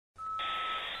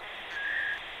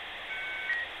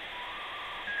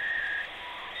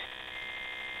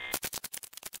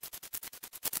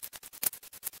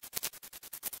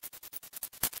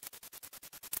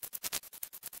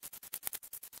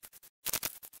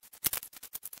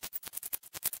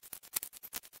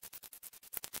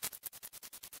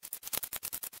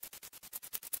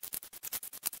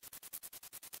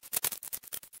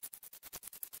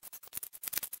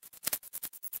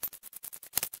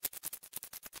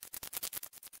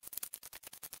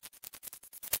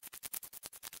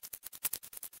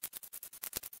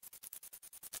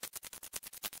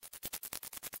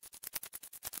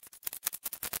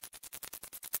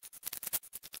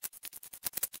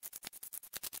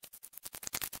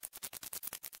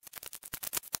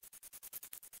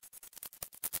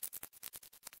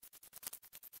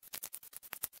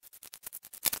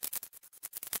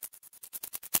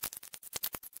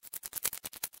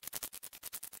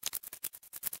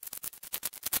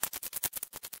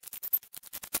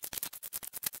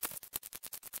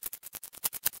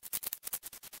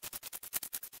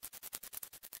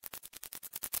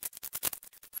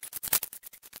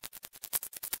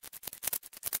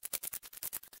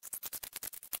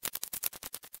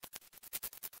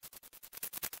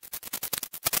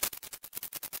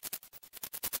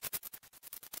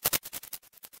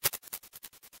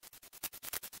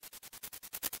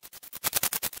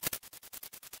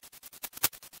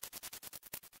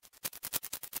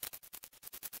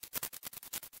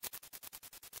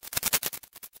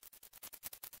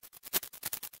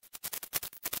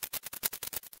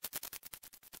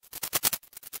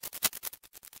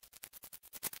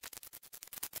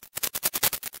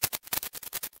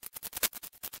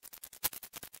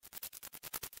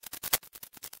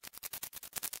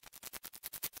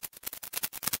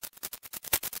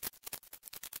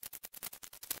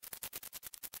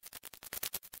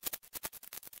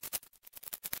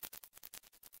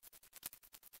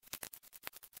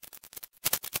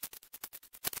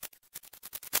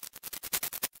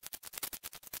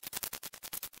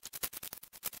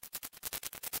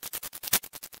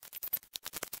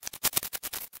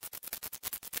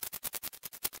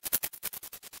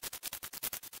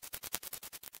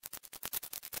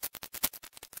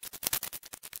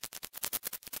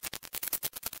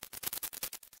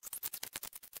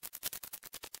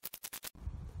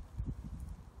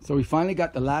So we finally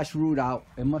got the last root out.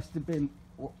 It must have been,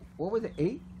 what was it,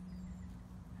 8?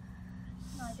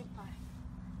 No, I think 5.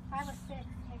 5 or 6,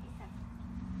 maybe 7.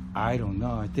 I don't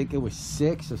know. I think it was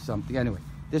 6 or something. Anyway,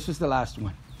 this was the last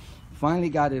one. Finally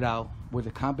got it out with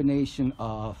a combination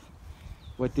of,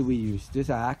 what did we use? This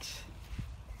axe,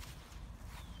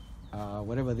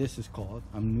 whatever this is called.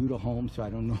 I'm new to home, so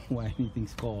I don't know what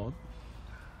anything's called.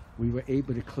 We were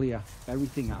able to clear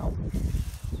everything out.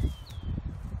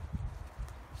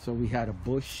 So we had a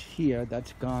bush here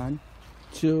that's gone.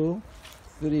 2,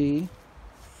 3,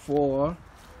 4,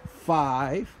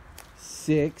 5,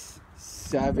 6,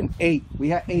 7, 8. We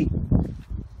had 8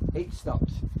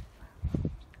 stumps.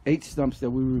 8 stumps that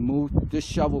we removed. This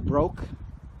shovel broke.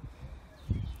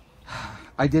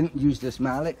 I didn't use this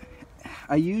mallet.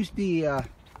 I used the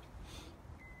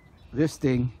this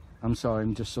thing. I'm sorry,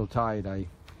 I'm just so tired.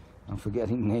 I'm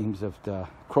forgetting names of the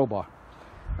crowbar.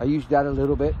 I used that a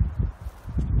little bit.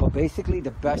 But basically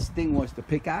the best thing was the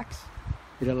pickaxe.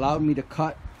 It allowed me to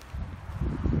cut.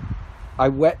 I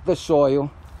wet the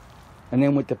soil, and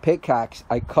then with the pickaxe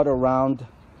I cut around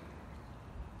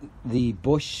the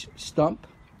bush stump,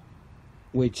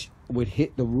 which would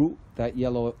hit the root. That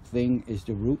yellow thing is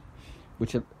the root,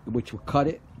 which would cut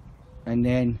it, and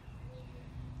then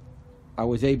I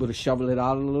was able to shovel it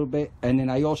out a little bit. And then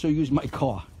I also used my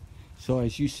car. So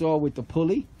as you saw with the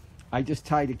pulley, I just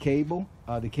tied a cable.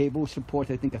 The cable supports,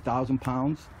 I think, 1,000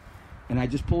 pounds. And I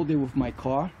just pulled it with my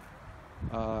car.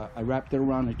 I wrapped it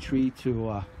around a tree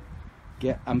to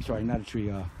I'm sorry, not a tree,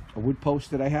 a wood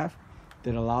post that I have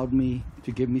that allowed me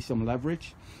to give me some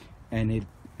leverage. And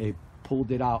it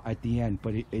pulled it out at the end.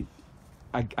 But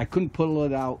I couldn't pull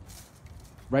it out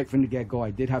right from the get-go.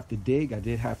 I did have to dig. I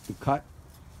did have to cut.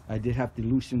 I did have to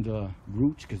loosen the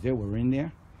roots because they were in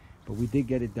there. But we did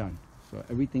get it done. So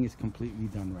everything is completely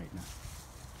done right now.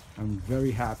 I'm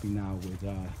very happy now with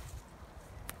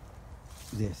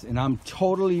this. And I'm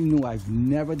totally new. I've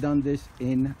never done this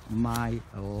in my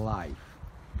life.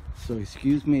 So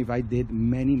excuse me if I did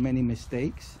many, many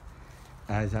mistakes,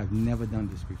 as I've never done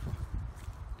this before.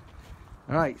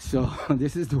 All right, so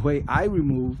this is the way I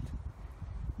removed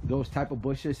those type of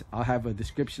bushes. I'll have a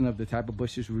description of the type of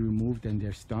bushes we removed and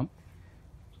their stump,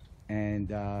 and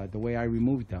the way I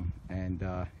removed them, and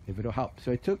if it'll help.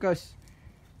 So it took us,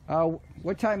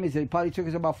 what time is it? It probably took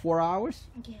us about 4 hours.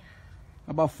 Yeah.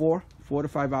 About 4 to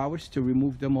 5 hours to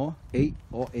remove them all. 8.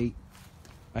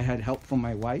 I had help from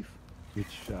my wife,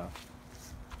 which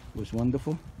was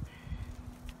wonderful,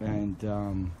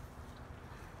 and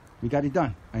we got it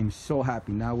done. I'm so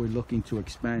happy. Now we're looking to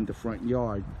expand the front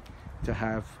yard to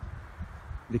have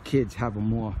the kids have a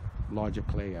more larger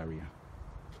play area.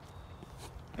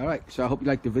 All right, so I hope you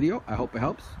liked the video. I hope it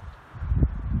helps.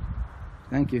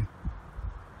 Thank you.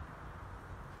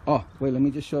 Oh, wait, let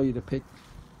me just show you the pic.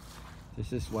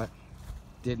 This is what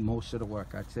did most of the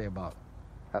work. I'd say about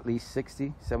at least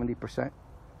 60-70%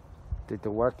 did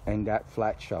the work, and that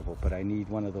flat shovel. But I need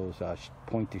one of those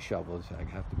pointy shovels. I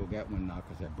have to go get one now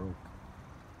because I broke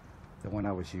the one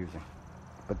I was using.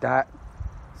 But that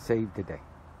saved the day.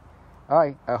 All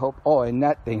right, I hope. Oh, and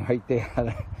that thing right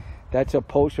there, that's a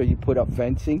post where you put up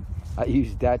fencing. I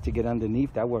used that to get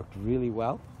underneath. That worked really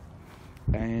well.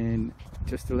 And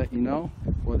just to let you know,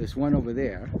 well, there's one over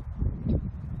there,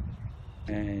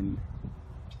 and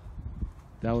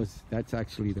that's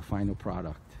actually the final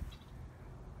product.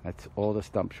 That's all the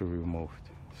stumps were removed.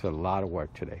 It's a lot of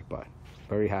work today, but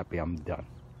very happy I'm done.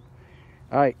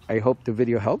 All right, I hope the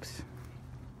video helps.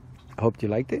 I hope you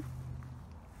liked it.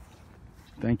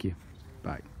 Thank you.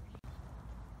 Bye.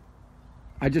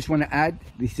 I just want to add,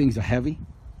 these things are heavy.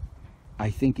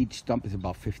 I think each stump is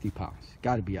about 50 pounds.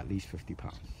 Got to be at least 50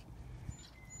 pounds.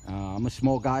 I'm a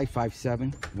small guy,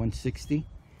 5'7", 160.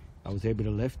 I was able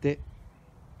to lift it,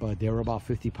 but they were about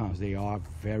 50 pounds. They are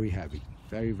very heavy,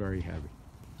 very, very heavy.